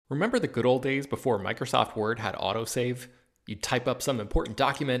Remember the good old days before Microsoft Word had autosave? You'd type up some important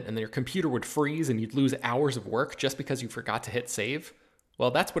document and then your computer would freeze and you'd lose hours of work just because you forgot to hit save?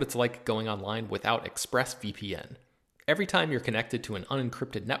 Well, that's what it's like going online without ExpressVPN. Every time you're connected to an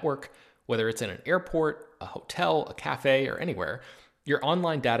unencrypted network, whether it's in an airport, a hotel, a cafe, or anywhere, your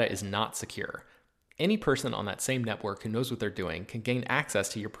online data is not secure. Any person on that same network who knows what they're doing can gain access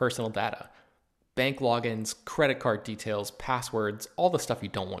to your personal data. Bank logins, credit card details, passwords, all the stuff you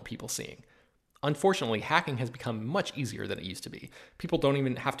don't want people seeing. Unfortunately, hacking has become much easier than it used to be. People don't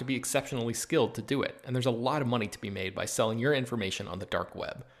even have to be exceptionally skilled to do it, and there's a lot of money to be made by selling your information on the dark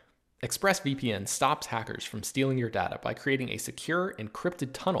web. ExpressVPN stops hackers from stealing your data by creating a secure, encrypted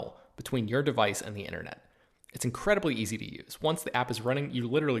tunnel between your device and the internet. It's incredibly easy to use. Once the app is running, you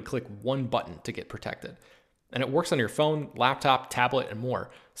literally click one button to get protected. And it works on your phone, laptop, tablet, and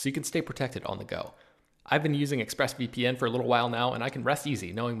more, so you can stay protected on the go. I've been using ExpressVPN for a little while now, and I can rest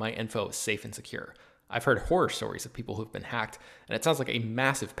easy knowing my info is safe and secure. I've heard horror stories of people who've been hacked, and it sounds like a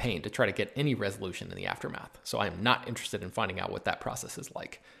massive pain to try to get any resolution in the aftermath, so I am not interested in finding out what that process is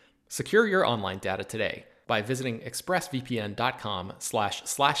like. Secure your online data today by visiting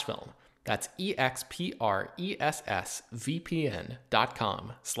expressvpn.com/film. That's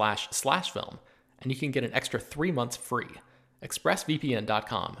expressvpn.com//film, and you can get an extra 3 months free.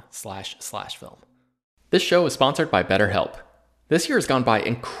 expressvpn.com//film. This show is sponsored by BetterHelp. This year has gone by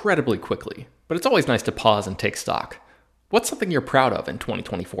incredibly quickly, but it's always nice to pause and take stock. What's something you're proud of in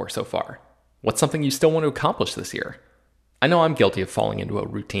 2024 so far? What's something you still want to accomplish this year? I know I'm guilty of falling into a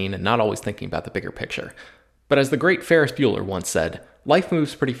routine and not always thinking about the bigger picture. But as the great Ferris Bueller once said, life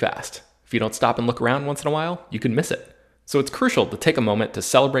moves pretty fast. If you don't stop and look around once in a while, you can miss it. So it's crucial to take a moment to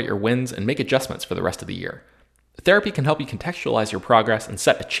celebrate your wins and make adjustments for the rest of the year. Therapy can help you contextualize your progress and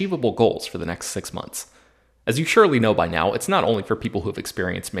set achievable goals for the next 6 months. As you surely know by now, it's not only for people who have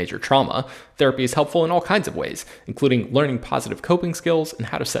experienced major trauma. Therapy is helpful in all kinds of ways, including learning positive coping skills and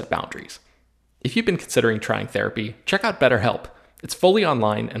how to set boundaries. If you've been considering trying therapy, check out BetterHelp. It's fully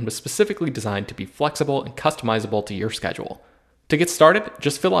online and was specifically designed to be flexible and customizable to your schedule. To get started,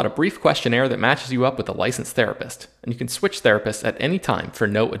 just fill out a brief questionnaire that matches you up with a licensed therapist, and you can switch therapists at any time for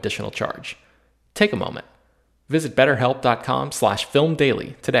no additional charge. Take a moment. Visit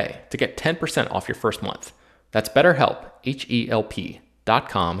betterhelp.com/filmdaily today to get 10% off your first month. That's BetterHelp,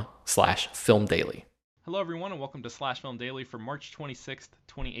 HELP.com/filmdaily. Hello, everyone, and welcome to Slash Film Daily for March 26th,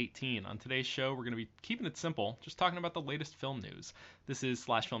 2018. On today's show, we're going to be keeping it simple, just talking about the latest film news. This is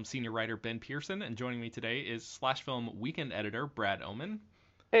Slash Film senior writer Ben Pearson, and joining me today is Slash Film weekend editor Brad Oman.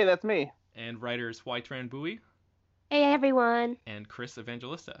 Hey, that's me. And writers Hoai-Tran Bui. Hey, everyone. And Chris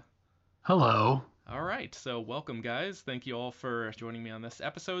Evangelista. Hello. All right, so welcome, guys. Thank you all for joining me on this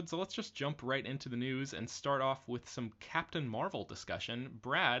episode. So let's just jump right into the news and start off with some Captain Marvel discussion.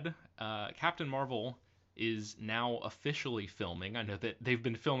 Brad, Captain Marvel is now officially filming. I know that they've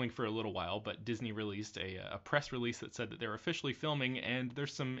been filming for a little while, but Disney released a press release that said that they're officially filming, and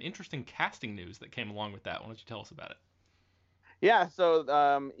there's some interesting casting news that came along with that. Why don't you tell us about it? Yeah, so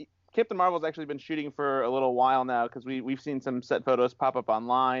Captain Marvel's actually been shooting for a little while now, because we've seen some set photos pop up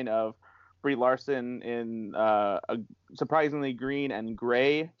online of Brie Larson in a surprisingly green and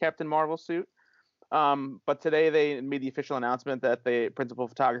gray Captain Marvel suit. But today they made the official announcement that the principal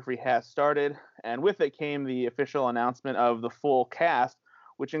photography has started, and with it came the official announcement of the full cast,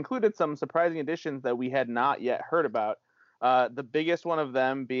 which included some surprising additions that we had not yet heard about. The biggest one of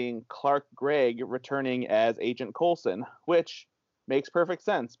them being Clark Gregg returning as Agent Coulson, which makes perfect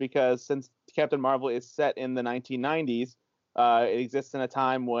sense because since Captain Marvel is set in the 1990s, it exists in a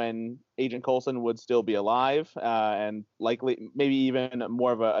time when Agent Coulson would still be alive, and likely maybe even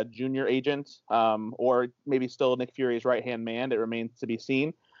more of a junior agent, or maybe still Nick Fury's right-hand man. It remains to be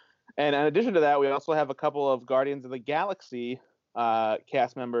seen. And in addition to that, we also have a couple of Guardians of the Galaxy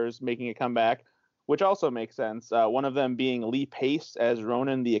cast members making a comeback, which also makes sense. One of them being Lee Pace as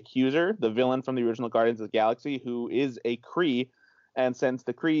Ronan the Accuser, the villain from the original Guardians of the Galaxy, who is a Kree. And since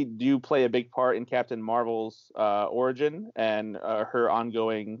the Kree do play a big part in Captain Marvel's origin and her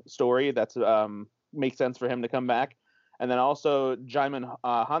ongoing story, that's makes sense for him to come back. And then also Djimon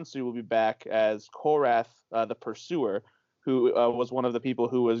Hounsou will be back as Korath the Pursuer, who was one of the people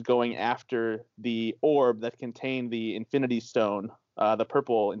who was going after the orb that contained the Infinity Stone, the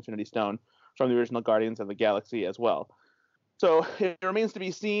purple Infinity Stone from the original Guardians of the Galaxy as well. So it remains to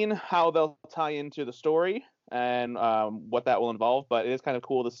be seen how they'll tie into the story and what that will involve, but it is kind of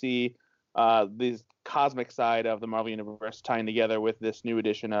cool to see this cosmic side of the Marvel Universe tying together with this new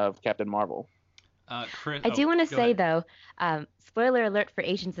edition of Captain Marvel. Chris, I do want to go say ahead. though, spoiler alert for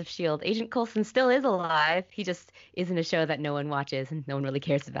Agents of Shield. Agent Coulson still is alive. He just is in a show that no one watches and no one really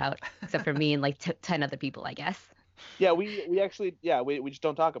cares about, except for me and like t 10 other people, I guess. Yeah, we actually we just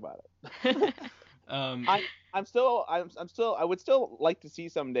don't talk about it. Um, I'm still I would still like to see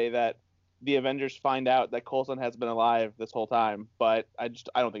someday that the Avengers find out that Coulson has been alive this whole time, but I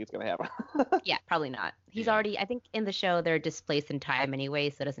don't think it's gonna happen. Yeah, probably not. He's yeah. already, I think in the show they're displaced in time anyway,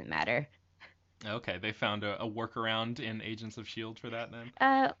 so it doesn't matter. Okay, they found a workaround in Agents of Shield for that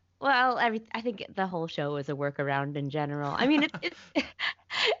then. Well, I think the whole show is a workaround in general. I mean, it's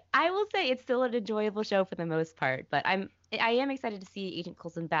I will say it's still an enjoyable show for the most part, but I am excited to see Agent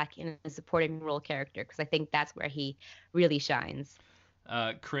Coulson back in a supporting role character because I think that's where he really shines.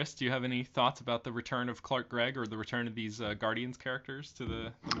 Chris, do you have any thoughts about the return of Clark Gregg or the return of these Guardians characters to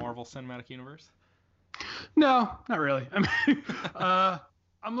the Marvel Cinematic Universe? No, not really. I mean,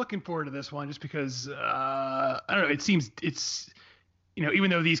 I'm looking forward to this one just because I don't know. It seems it's even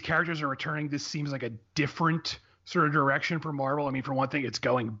though these characters are returning, this seems like a different sort of direction for Marvel. I mean, for one thing, it's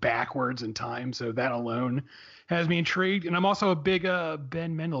going backwards in time, so that alone has me intrigued. And I'm also a big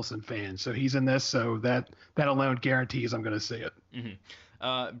Ben Mendelsohn fan, so he's in this, so that alone guarantees I'm going to see it.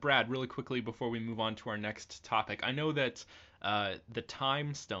 Brad, really quickly before we move on to our next topic, I know that the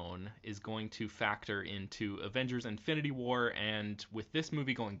Time Stone is going to factor into Avengers Infinity War, and with this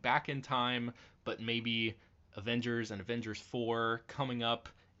movie going back in time, but maybe Avengers and Avengers 4 coming up,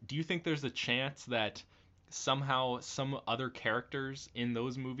 do you think there's a chance that somehow some other characters in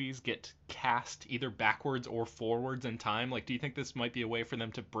those movies get cast either backwards or forwards in time? Like, do you think this might be a way for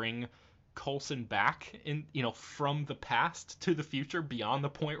them to bring Coulson back in, from the past to the future beyond the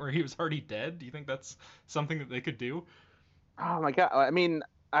point where he was already dead? Do you think that's something that they could do? Oh my God. I mean,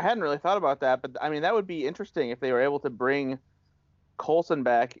 I hadn't really thought about that, but I mean that would be interesting if they were able to bring Coulson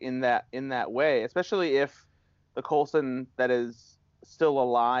back in that way, especially if the Coulson that is still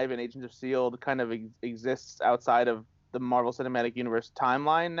alive in Agents of Shield kind of exists outside of the Marvel Cinematic Universe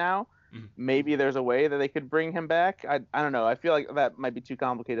timeline now. Mhm. Maybe there's a way that they could bring him back. I don't know. I feel like that might be too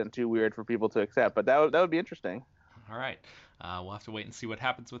complicated and too weird for people to accept, but that would be interesting. All right. We'll have to wait and see what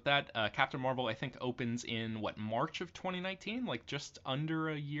happens with that. Captain Marvel, I think, opens in what, March of 2019, like just under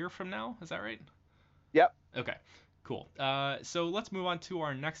a year from now. Is that right? Yep. Okay, cool. So let's move on to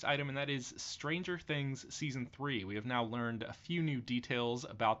our next item, and that is Stranger Things Season 3. We have now learned a few new details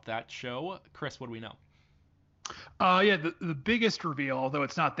about that show. Chris, what do we know? Yeah, the biggest reveal, although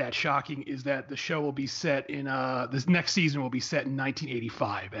it's not that shocking, is that the show will be set in this next season will be set in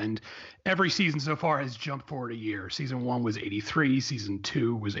 1985, and every season so far has jumped forward a year. Season 1 was 83, season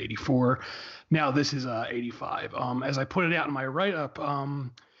 2 was 84. Now this is 85. As I put it out in my write-up,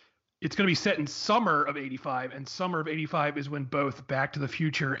 it's going to be set in summer of 85, and summer of 85 is when both Back to the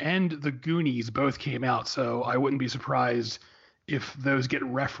Future and The Goonies both came out, so I wouldn't be surprised if those get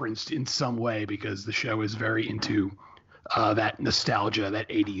referenced in some way because the show is very into that nostalgia, that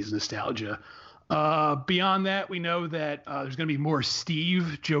 80s nostalgia. Beyond that, we know that there's going to be more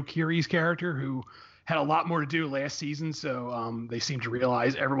Steve, Joe Keery's character, who had a lot more to do last season, so they seem to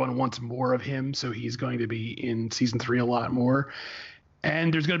realize everyone wants more of him, so he's going to be in season 3 a lot more.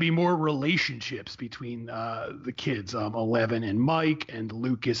 And there's going to be more relationships between the kids. Eleven and Mike and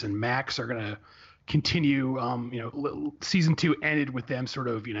Lucas and Max are going to continue. Season 2 ended with them sort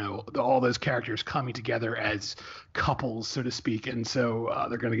of, all those characters coming together as couples, so to speak. And so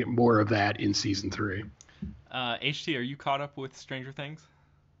they're going to get more of that in season 3. HT, are you caught up with Stranger Things?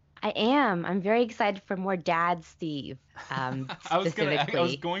 I am. I'm very excited for more Dad Steve. I was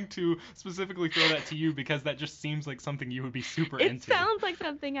Specifically. going to specifically throw that to you because that just seems like something you would be super It into. sounds like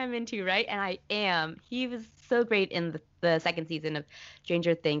something I'm into, right? And I am. He was so great in the second season of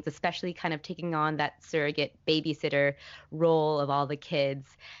Stranger Things, especially kind of taking on that surrogate babysitter role of all the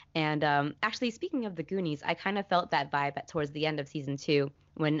kids. And actually, speaking of the Goonies, I kind of felt that vibe towards the end of season 2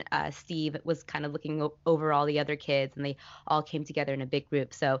 when Steve was kind of looking over all the other kids and they all came together in a big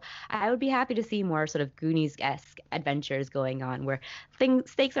group. So I would be happy to see more sort of Goonies-esque adventures going on where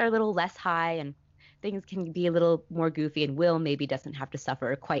stakes are a little less high and things can be a little more goofy and Will maybe doesn't have to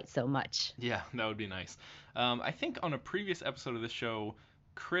suffer quite so much. Yeah, that would be nice. I think on a previous episode of the show,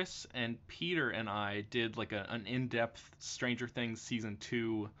 Chris and Peter and I did like an in-depth Stranger Things season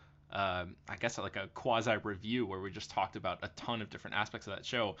 2, I guess like a quasi review where we just talked about a ton of different aspects of that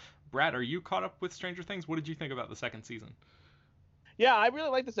show. Brad, are you caught up with Stranger Things? What did you think about the second season? Yeah, I really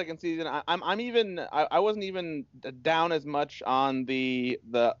like the second season. I wasn't even down as much on the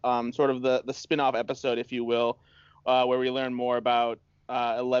sort of the spin-off episode, if you will, where we learn more about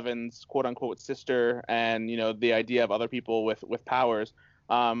Eleven's quote unquote sister and the idea of other people with powers.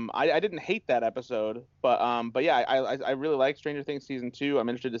 I didn't hate that episode, but yeah, I really like Stranger Things season 2. I'm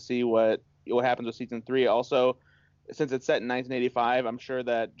interested to see what happens with season 3. Also, since it's set in 1985, I'm sure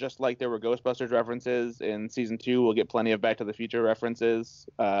that just like there were Ghostbusters references in season 2, we'll get plenty of Back to the Future references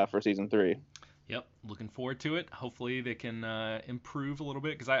for season 3. Yep, looking forward to it. Hopefully they can improve a little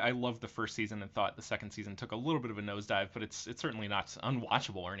bit, because I loved the first season and thought the second season took a little bit of a nosedive, but it's certainly not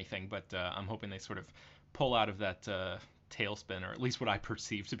unwatchable or anything. But I'm hoping they sort of pull out of that tailspin, or at least what I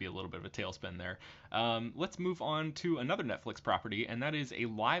perceive to be a little bit of a tailspin there. Let's move on to another Netflix property, and that is a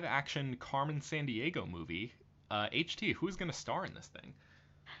live-action Carmen Sandiego movie. HT, who's going to star in this thing?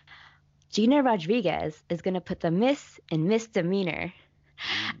 Gina Rodriguez is going to put the Miss in misdemeanor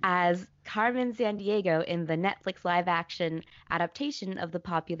as Carmen Sandiego in the Netflix live-action adaptation of the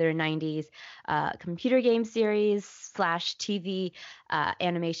popular 90s computer game series / TV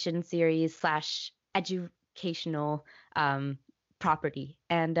animation series / educational property.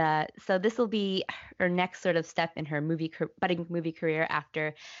 And so this will be her next sort of step in her budding movie career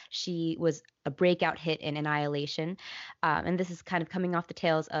after she was a breakout hit in Annihilation. And this is kind of coming off the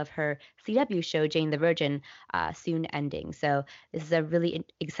tails of her CW show, Jane the Virgin, soon ending. So this is a really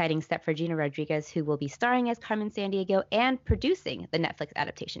exciting step for Gina Rodriguez, who will be starring as Carmen Sandiego and producing the Netflix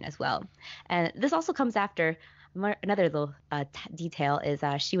adaptation as well. And this also comes after another little detail is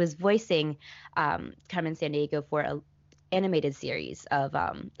she was voicing Carmen Sandiego for a animated series of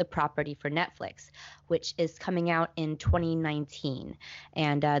the property for Netflix, which is coming out in 2019,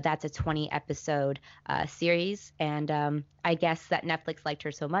 and that's a 20-episode series. And I guess that Netflix liked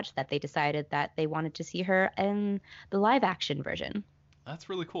her so much that they decided that they wanted to see her in the live-action version. That's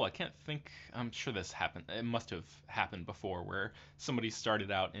really cool. I can't think. I'm sure this happened. It must have happened before, where somebody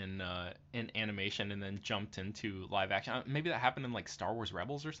started out in animation and then jumped into live action. Maybe that happened in like Star Wars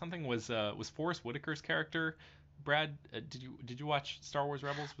Rebels or something. Was Forrest Whitaker's character? Brad, did you watch Star Wars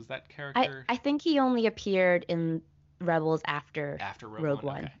Rebels? Was that character? I think he only appeared in Rebels after Rogue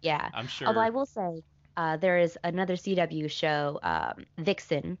One. Okay. Yeah. I'm sure. Although I will say there is another CW show,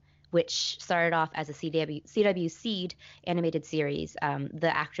 Vixen, which started off as a CW Seed animated series.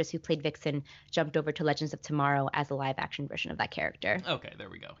 The actress who played Vixen jumped over to Legends of Tomorrow as a live-action version of that character. Okay, there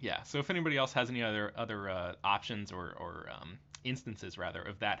we go. Yeah. So if anybody else has any other options or instances rather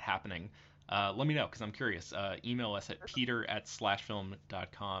of that happening, let me know, because I'm curious. Email us at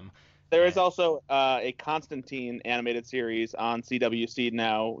peter@slashfilm.com. There is also a Constantine animated series on CW Seed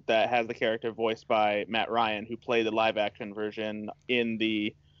now that has the character voiced by Matt Ryan, who played the live-action version in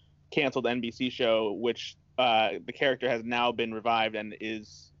the canceled NBC show, which the character has now been revived and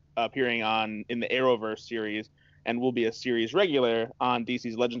is appearing in the Arrowverse series, and will be a series regular on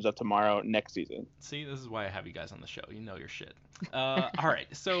DC's Legends of Tomorrow next season. See, this is why I have you guys on the show. You know your shit. All right,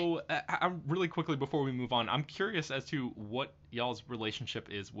 so really quickly before we move on, I'm curious as to what y'all's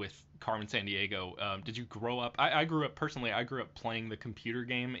relationship is with Carmen Sandiego. Did you grow up? I grew up playing the computer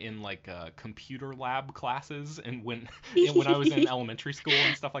game in like computer lab classes, and when I was in elementary school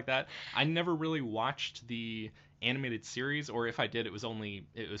and stuff like that. I never really watched the animated series, or if I did, it was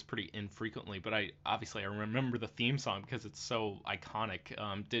pretty infrequently, but I remember the theme song because it's so iconic.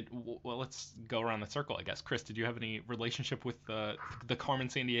 Let's go around the circle, I guess. Chris, did you have any relationship with the Carmen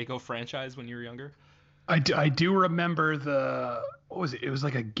Sandiego franchise when you were younger? I do remember what was it? It was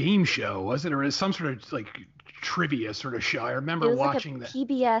like a game show, was it? Or some sort of like trivia sort of show. I remember watching that. It was like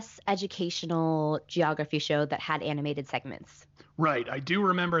a PBS educational geography show that had animated segments. Right. I do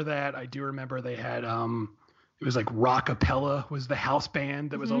remember that. I do remember they had it was like Rockapella was the house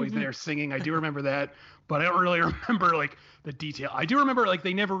band that was always there singing. I do remember that, but I don't really remember like the detail. I do remember like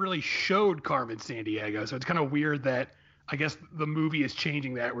they never really showed Carmen Sandiego, so it's kind of weird that I guess the movie is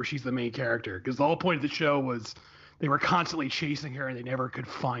changing that where she's the main character, because the whole point of the show was they were constantly chasing her and they never could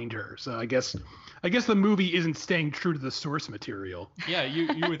find her. So I guess the movie isn't staying true to the source material. Yeah,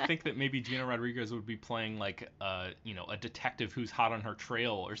 you would think that maybe Gina Rodriguez would be playing like a detective who's hot on her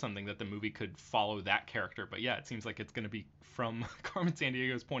trail or something, that the movie could follow that character. But yeah, it seems like it's going to be from Carmen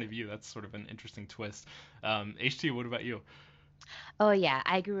Sandiego's point of view. That's sort of an interesting twist. HT, what about you? Oh yeah,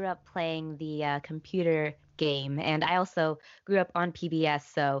 I grew up playing the computer game, and I also grew up on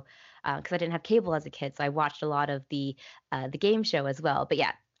PBS, so because I didn't have cable as a kid, so I watched a lot of the game show as well. But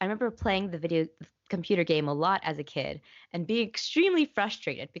yeah, I remember playing the computer game a lot as a kid and being extremely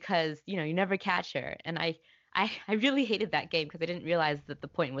frustrated because you never catch her, and I really hated that game because I didn't realize that the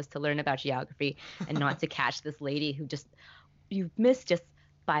point was to learn about geography and not to catch this lady who you missed just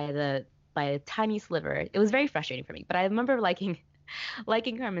by a tiny sliver. It was very frustrating for me, but I remember liking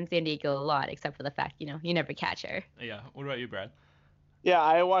Carmen Sandiego a lot, except for the fact you never catch her. Yeah. What about you, Brad? Yeah,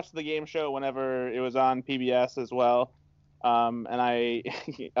 I watched the game show whenever it was on PBS as well. And I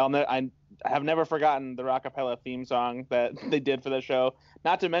have never forgotten the Rockapella theme song that they did for the show.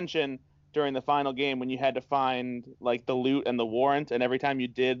 Not to mention during the final game when you had to find like the loot and the warrant, and every time you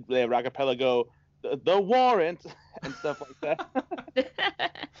did, they had Rockapella go the warrant and stuff like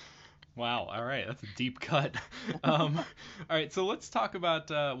that. Wow. All right. That's a deep cut. All right. So let's talk about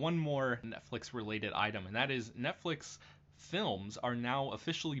one more Netflix related item, and that is Netflix films are now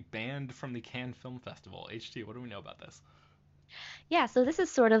officially banned from the Cannes Film Festival. HT, what do we know about this? Yeah, so this is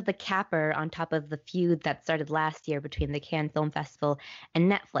sort of the capper on top of the feud that started last year between the Cannes Film Festival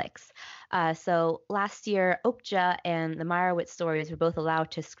and Netflix. So last year, Okja and the Meyerowitz stories were both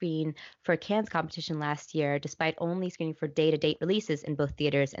allowed to screen for Cannes competition last year, despite only screening for day-to-date releases in both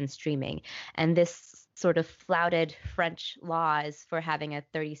theaters and streaming. And this sort of flouted French laws for having a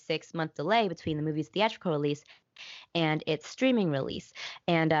 36-month delay between the movie's theatrical release and its streaming release.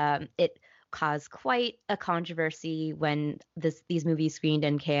 And it caused quite a controversy when these movies screened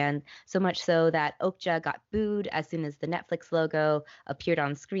in Cannes, so much so that Okja got booed as soon as the Netflix logo appeared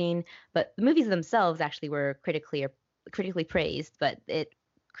on screen. But the movies themselves actually were critically praised, but it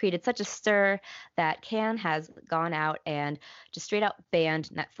created such a stir that Cannes has gone out and just straight out banned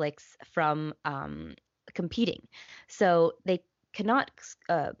Netflix from competing. So they cannot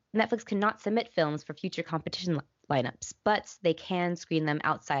Netflix cannot submit films for future competition lineups, but they can screen them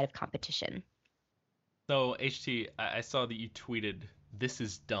outside of competition. So, HT, I saw that you tweeted, "This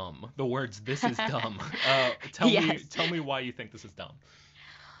is dumb." The words "this is dumb." Tell me why you think this is dumb.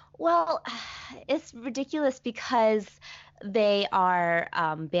 Well, it's ridiculous because they are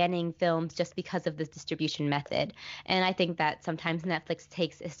banning films just because of this distribution method. And I think that sometimes Netflix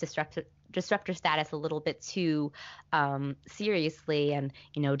takes its disruptor status a little bit too seriously and,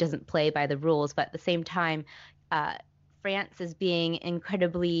 doesn't play by the rules. But at the same time, France is being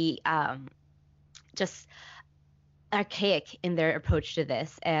incredibly just archaic in their approach to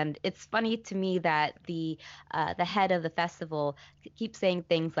this, and it's funny to me that the head of the festival keeps saying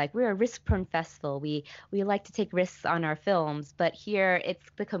things like, "We're a risk-prone festival. We like to take risks on our films," but here it's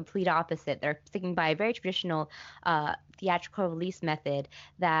the complete opposite. They're sticking by a very traditional theatrical release method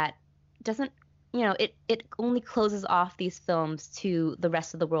that doesn't. It only closes off these films to the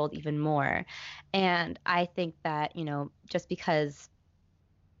rest of the world even more. And I think that, just because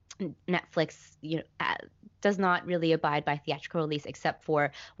Netflix, does not really abide by theatrical release except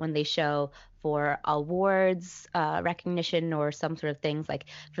for when they show for awards recognition or some sort of things like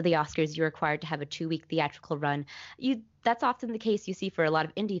for the Oscars, you're required to have a 2-week theatrical run. That's often the case you see for a lot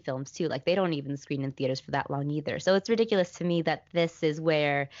of indie films too. Like they don't even screen in theaters for that long either. So it's ridiculous to me that this is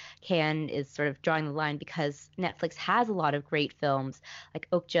where Cannes is sort of drawing the line, because Netflix has a lot of great films like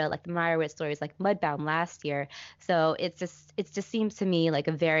Okja, like the Meyerowitz stories, like Mudbound last year. So it just seems to me like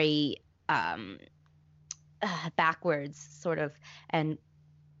a very backwards sort of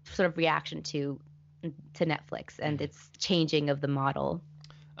reaction to Netflix and its changing of the model.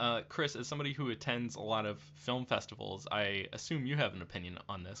 Chris, as somebody who attends a lot of film festivals, I assume you have an opinion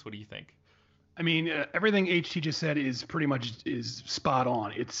on this. What do you think? I mean, everything HT just said is pretty much spot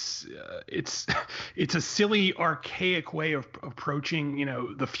on. It's a silly, archaic way of approaching,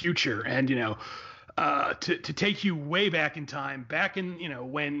 the future, and to take you way back in time, back in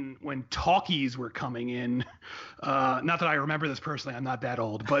when talkies were coming in. Not that I remember this personally, I'm not that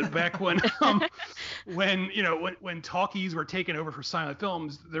old, but back when when talkies were taken over for silent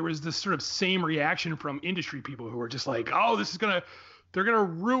films, there was this sort of same reaction from industry people who were just like, "Oh, they're gonna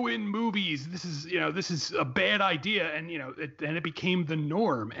ruin movies. This is a bad idea," and it became the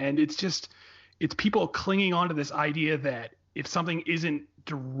norm, and it's people clinging onto this idea that if something isn't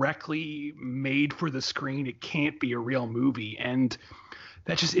directly made for the screen, it can't be a real movie, and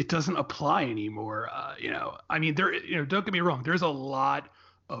that it doesn't apply anymore. I mean, don't get me wrong, there's a lot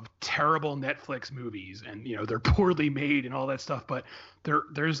of terrible Netflix movies, and they're poorly made and all that stuff, but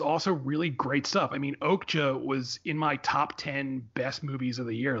there's also really great stuff. I mean, Okja was in my top 10 best movies of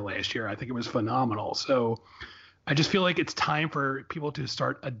the year last year. I think it was phenomenal. So I just feel like it's time for people to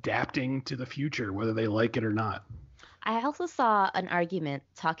start adapting to the future, whether they like it or not. I also saw an argument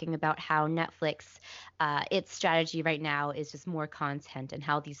talking about how Netflix, its strategy right now is just more content, and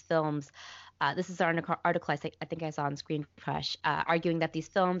how these films, this is an article I think I saw on Screen Crush, arguing that these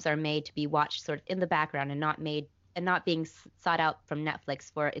films are made to be watched sort of in the background and not being sought out from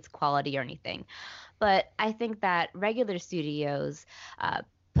Netflix for its quality or anything. But I think that regular studios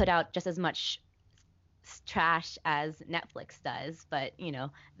put out just as much trash as Netflix does, but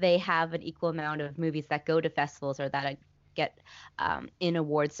they have an equal amount of movies that go to festivals or that get in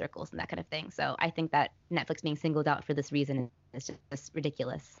award circles and that kind of thing. So I think that Netflix being singled out for this reason is just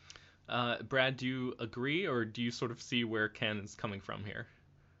ridiculous. Brad, do you agree, or do you sort of see where Ken is coming from here?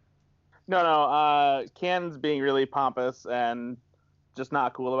 No. Cannes being really pompous and just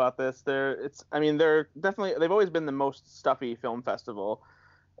not cool about this. They're definitely, they've always been the most stuffy film festival,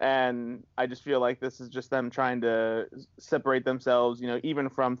 and I just feel like this is just them trying to separate themselves, even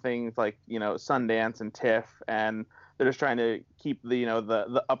from things like Sundance and TIFF, and they're just trying to keep the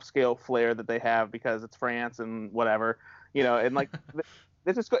upscale flair that they have because it's France and whatever, and like.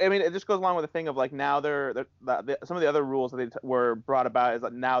 This is, I mean, it just goes along with the thing of like now some of the other rules that were brought about is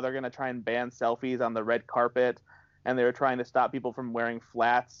that now they're going to try and ban selfies on the red carpet, and they were trying to stop people from wearing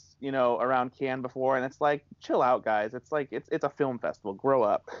flats, around Cannes before, and it's like, chill out, guys. It's like it's a film festival. Grow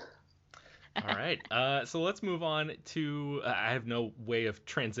up. All right. So let's move on to. I have no way of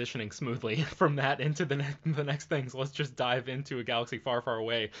transitioning smoothly from that into the next thing. So let's just dive into A Galaxy Far, Far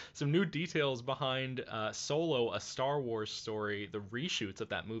Away. Some new details behind Solo, a Star Wars story. The reshoots of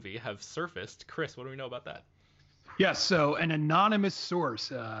that movie have surfaced. Chris, what do we know about that? Yes. So an anonymous source.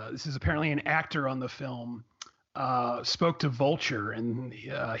 This is apparently an actor on the film. Spoke to Vulture, and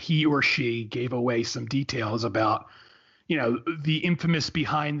he or she gave away some details about the infamous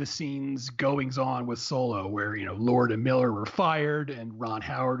behind the scenes goings on with Solo, where, Lord and Miller were fired and Ron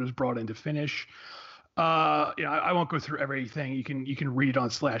Howard was brought in to finish. I won't go through everything. You can read it on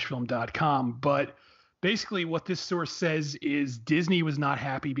slashfilm.com, but basically what this source says is Disney was not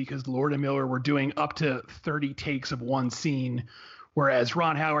happy because Lord and Miller were doing up to 30 takes of one scene, whereas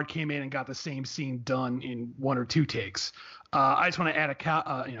Ron Howard came in and got the same scene done in 1 or 2 takes. I just want to add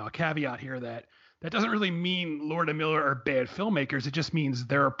a caveat here that doesn't really mean Lord and Miller are bad filmmakers. It just means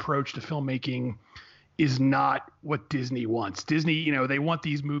their approach to filmmaking is not what Disney wants. Disney, they want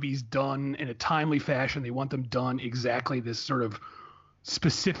these movies done in a timely fashion. They want them done exactly this sort of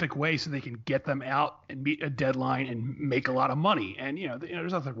specific way so they can get them out and meet a deadline and make a lot of money. And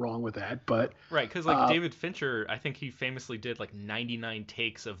there's nothing wrong with that, but right, because like David Fincher, I think he famously did like 99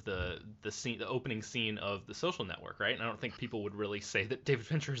 takes of the scene, the opening scene of The Social Network, right? And I don't think people would really say that David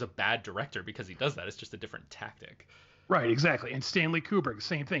Fincher is a bad director because he does that. It's just a different tactic. Right, exactly. And Stanley Kubrick,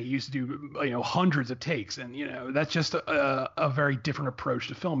 same thing. He used to do hundreds of takes, and that's just a very different approach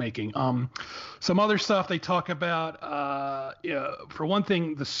to filmmaking. Some other stuff they talk about, for one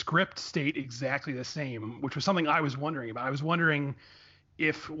thing, the script stayed exactly the same, which was something I was wondering about. I was wondering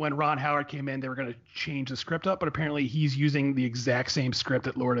if when Ron Howard came in, they were going to change the script up, but apparently he's using the exact same script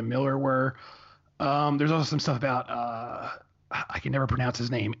that Lord and Miller were. There's also some stuff about I can never pronounce his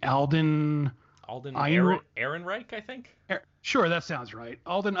name, Alden Ehrenreich, I think. Sure, that sounds right.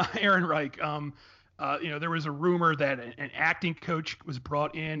 Alden Ehrenreich. There was a rumor that an acting coach was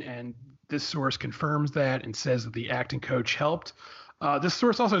brought in, and this source confirms that and says that the acting coach helped. This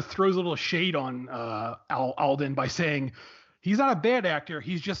source also throws a little shade on Alden by saying he's not a bad actor,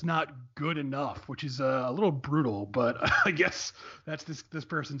 he's just not good enough, which is a little brutal, but I guess that's this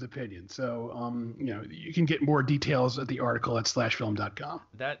person's opinion. So, you can get more details at the article at slashfilm.com.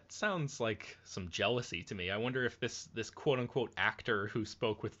 That sounds like some jealousy to me. I wonder if this quote unquote actor who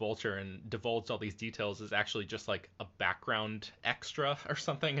spoke with Vulture and divulged all these details is actually just like a background extra or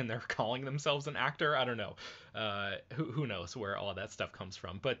something, and they're calling themselves an actor. I don't know. Who knows where all of that stuff comes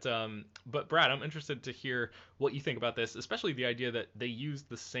from. But Brad, I'm interested to hear what you think about this, especially the idea that they used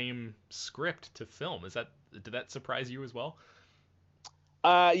the same script to film. Did that surprise you as well?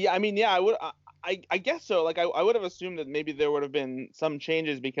 Yeah, I would. I guess so. Like I would have assumed that maybe there would have been some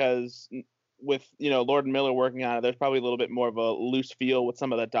changes because with Lord and Miller working on it, there's probably a little bit more of a loose feel with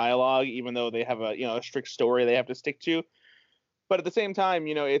some of that dialogue, even though they have a strict story they have to stick to. But at the same time,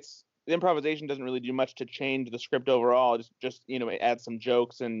 it's the improvisation doesn't really do much to change the script overall. Just add some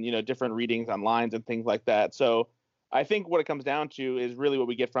jokes and different readings on lines and things like that. So I think what it comes down to is really what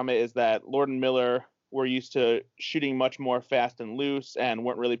we get from it is that Lord and Miller were used to shooting much more fast and loose and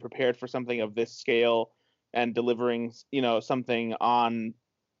weren't really prepared for something of this scale and delivering, something on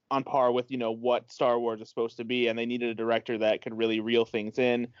par with, what Star Wars is supposed to be. And they needed a director that could really reel things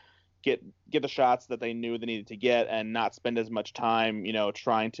in, get the shots that they knew they needed to get and not spend as much time,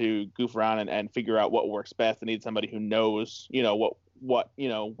 trying to goof around and figure out what works best. They need somebody who knows, what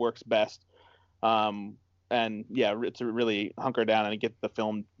works best. And yeah, to really hunker down and get the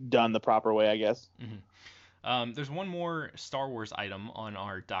film done the proper way, I guess. Mm-hmm. There's one more Star Wars item on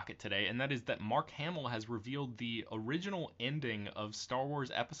our docket today, and that is that Mark Hamill has revealed the original ending of Star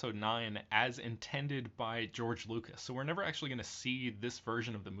Wars Episode 9 as intended by George Lucas. So we're never actually going to see this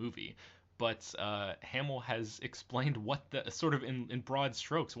version of the movie, but Hamill has explained what the sort of in broad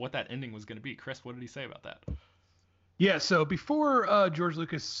strokes what that ending was going to be. Chris, what did he say about that? Yeah, so before George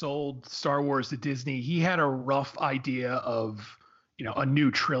Lucas sold Star Wars to Disney, he had a rough idea of, a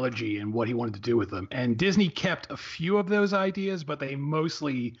new trilogy and what he wanted to do with them. And Disney kept a few of those ideas, but they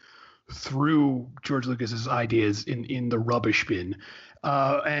mostly threw George Lucas's ideas in the rubbish bin.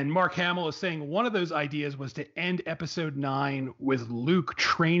 And Mark Hamill is saying one of those ideas was to end Episode 9 with Luke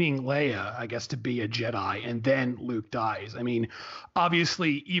training Leia, I guess, to be a Jedi, and then Luke dies. I mean,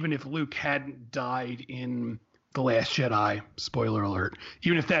 obviously, even if Luke hadn't died in The Last Jedi, spoiler alert,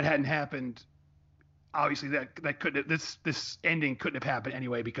 even if that hadn't happened, obviously that couldn't, this ending couldn't have happened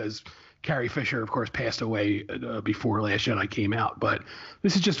anyway, because Carrie Fisher, of course, passed away before Last Jedi came out. But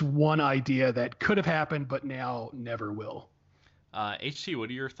this is just one idea that could have happened, but now never will. HT, what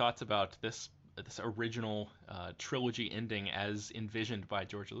are your thoughts about this original trilogy ending as envisioned by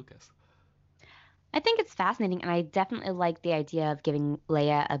George Lucas? I think it's fascinating, and I definitely like the idea of giving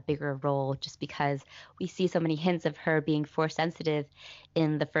Leia a bigger role, just because we see so many hints of her being force sensitive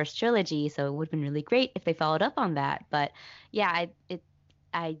in the first trilogy. So it would have been really great if they followed up on that. But yeah,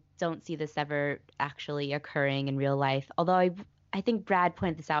 I don't see this ever actually occurring in real life. Although I think Brad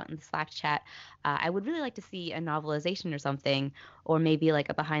pointed this out in the Slack chat. I would really like to see a novelization or something, or maybe like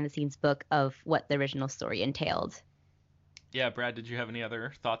a behind the scenes book of what the original story entailed. Yeah, Brad, did you have any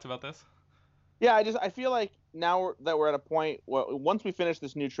other thoughts about this? Yeah, I feel like now that we're at a point, once we finish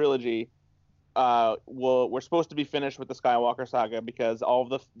this new trilogy, we're supposed to be finished with the Skywalker saga, because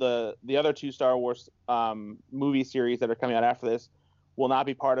all of the other two Star Wars movie series that are coming out after this will not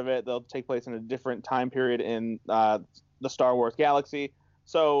be part of it. They'll take place in a different time period in the Star Wars galaxy.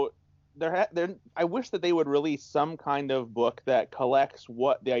 So I wish that they would release some kind of book that collects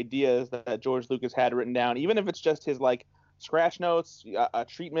what the ideas that George Lucas had written down, even if it's just his like scratch notes, a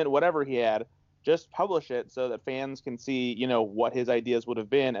treatment, whatever he had. Just publish it so that fans can see, what his ideas would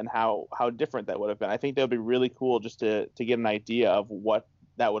have been and how different that would have been. I think that would be really cool just to get an idea of what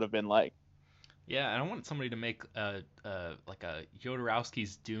that would have been like. Yeah, and I want somebody to make like a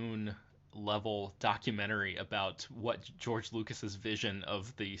Jodorowsky's Dune level documentary about what George Lucas's vision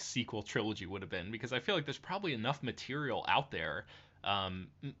of the sequel trilogy would have been, because I feel like there's probably enough material out there.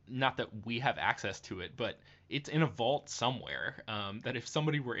 Not that we have access to it, but it's in a vault somewhere, that if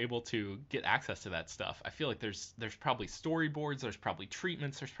somebody were able to get access to that stuff, I feel like there's probably storyboards, there's probably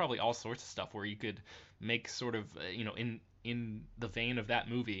treatments, there's probably all sorts of stuff where you could make sort of, in the vein of that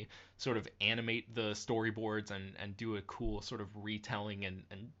movie, sort of animate the storyboards and do a cool sort of retelling and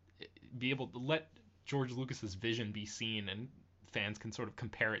be able to let George Lucas's vision be seen, and fans can sort of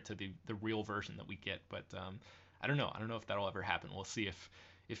compare it to the real version that we get. But I don't know if that'll ever happen. We'll see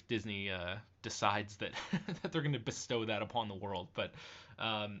if Disney decides that that they're going to bestow that upon the world. But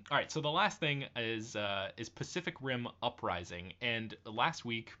all right, so the last thing is Pacific Rim Uprising. And last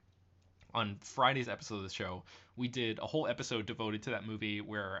week, on Friday's episode of the show, we did a whole episode devoted to that movie,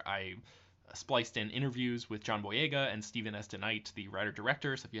 where I spliced in interviews with John Boyega and Stephen S. DeKnight, the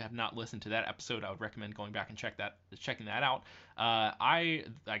writer-director. So if you have not listened to that episode, I would recommend going back and checking that out. I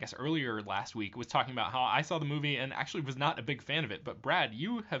guess earlier last week was talking about how I saw the movie and actually was not a big fan of it. But Brad,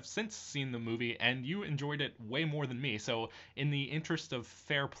 you have since seen the movie and you enjoyed it way more than me. So in the interest of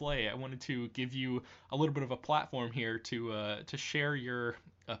fair play, I wanted to give you a little bit of a platform here to share your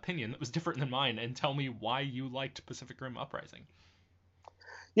opinion that was different than mine and tell me why you liked Pacific Rim Uprising.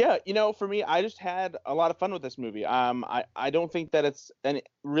 Yeah, for me, I just had a lot of fun with this movie. I don't think that it's I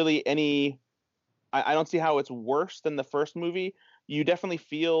don't see how it's worse than the first movie. You definitely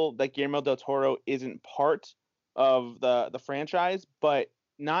feel that Guillermo del Toro isn't part of the franchise, but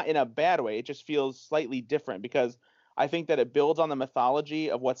not in a bad way. It just feels slightly different, because I think that it builds on the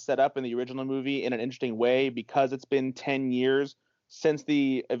mythology of what's set up in the original movie in an interesting way, because it's been 10 years since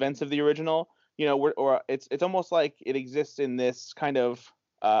the events of the original. It's almost like it exists in this kind of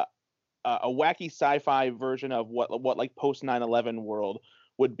a wacky sci-fi version of what like post 9/11 world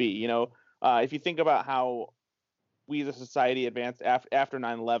would be. If you think about how we as a society advanced after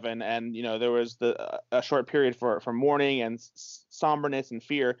 9/11, and there was a short period for mourning and somberness and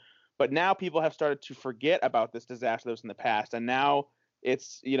fear, but now people have started to forget about this disaster that was in the past, and now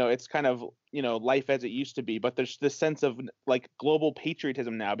it's kind of life as it used to be. But there's this sense of like global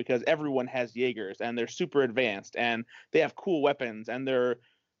patriotism now, because everyone has Jaegers and they're super advanced and they have cool weapons, and they're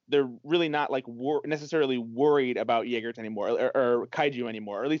really not like necessarily worried about Jaegers anymore, or kaiju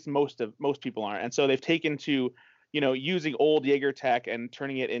anymore, or at least most people aren't. And so they've taken to using old Jaeger tech and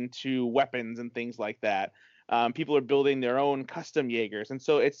turning it into weapons and things like that. People are building their own custom Jaegers, and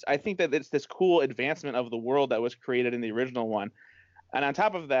so I think that it's this cool advancement of the world that was created in the original one. And on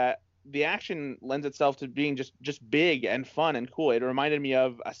top of that, the action lends itself to being just big and fun and cool. It reminded me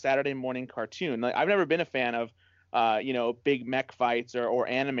of a Saturday morning cartoon. Like, I've never been a fan of big mech fights or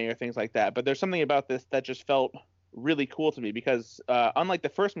anime or things like that, but there's something about this that just felt really cool to me because unlike the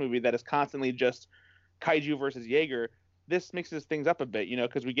first movie that is constantly just kaiju versus Jaeger, this mixes things up a bit,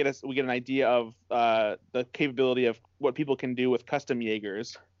 because we get an idea of the capability of what people can do with custom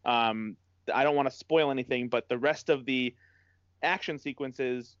Jaegers. I don't want to spoil anything, but the rest of the action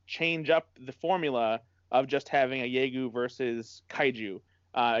sequences change up the formula of just having a Jaeger versus kaiju.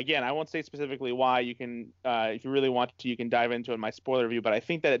 Again, I won't say specifically why. You can, if you really want to, you can dive into it in my spoiler review. But I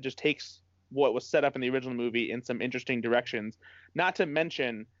think that it just takes what was set up in the original movie in some interesting directions. Not to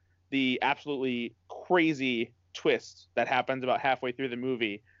mention the absolutely crazy twist that happens about halfway through the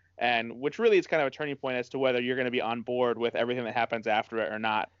movie, and which really is kind of a turning point as to whether you're going to be on board with everything that happens after it or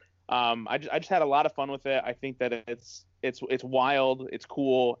not. I just had a lot of fun with it. I think that it's wild, it's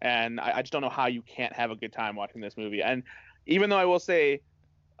cool, and I just don't know how you can't have a good time watching this movie. And even though I will say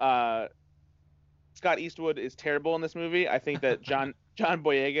Scott Eastwood is terrible in this movie, I think that John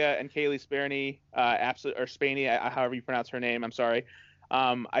Boyega and Kaylee Spaney, however you pronounce her name, I'm sorry.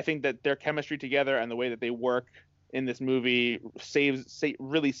 I think that their chemistry together and the way that they work in this movie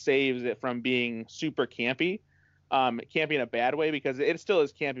really saves it from being super campy. Campy in a bad way, because it still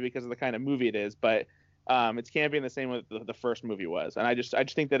is campy because of the kind of movie it is, but it's campy in the same way the first movie was. And I just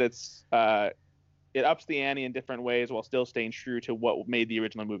think that it ups the ante in different ways while still staying true to what made the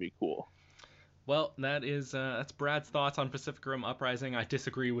original movie cool. Well, that's Brad's thoughts on Pacific Rim Uprising. I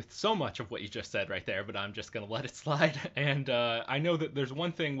disagree with so much of what you just said right there, but I'm just going to let it slide. And I know that there's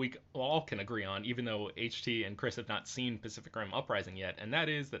one thing we all can agree on, even though HT and Chris have not seen Pacific Rim Uprising yet, and that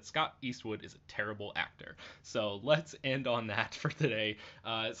is that Scott Eastwood is a terrible actor. So let's end on that for today.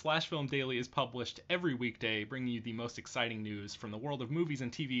 Slash Film Daily is published every weekday, bringing you the most exciting news from the world of movies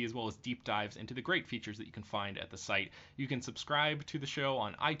and TV, as well as deep dives into the great features that you can find at the site. You can subscribe to the show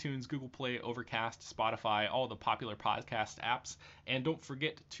on iTunes, Google Play, Overcast, Spotify, all the popular podcast apps. And don't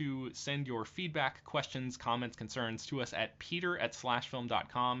forget to send your feedback, questions, comments, concerns to us at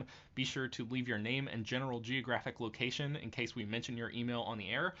peter@slashfilm.com. Be sure to leave your name and general geographic location in case we mention your email on the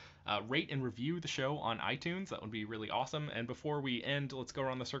air. Rate and review the show on iTunes. That would be really awesome. And before we end, let's go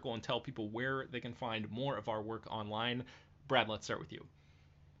around the circle and tell people where they can find more of our work online. Brad, let's start with you.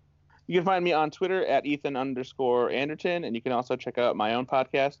 You can find me on Twitter at Ethan_Anderton, and you can also check out my own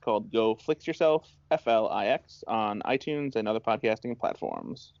podcast called Go Flix Yourself, FLIX, on iTunes and other podcasting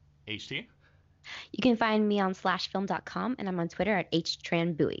platforms. HT? You can find me on slashfilm.com, and I'm on Twitter at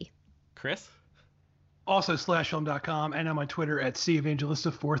HTranBui. Chris? Also slashfilm.com, and I'm on Twitter at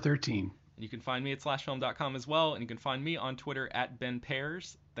CEvangelista413. You can find me at slashfilm.com as well, and you can find me on Twitter at Ben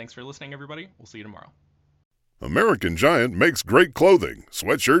Pears. Thanks for listening, everybody. We'll see you tomorrow. American Giant makes great clothing,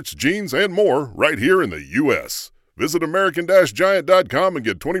 sweatshirts, jeans, and more right here in the U.S. Visit American-Giant.com and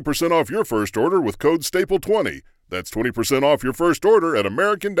get 20% off your first order with code STAPLE20. That's 20% off your first order at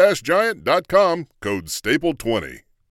American-Giant.com, code STAPLE20.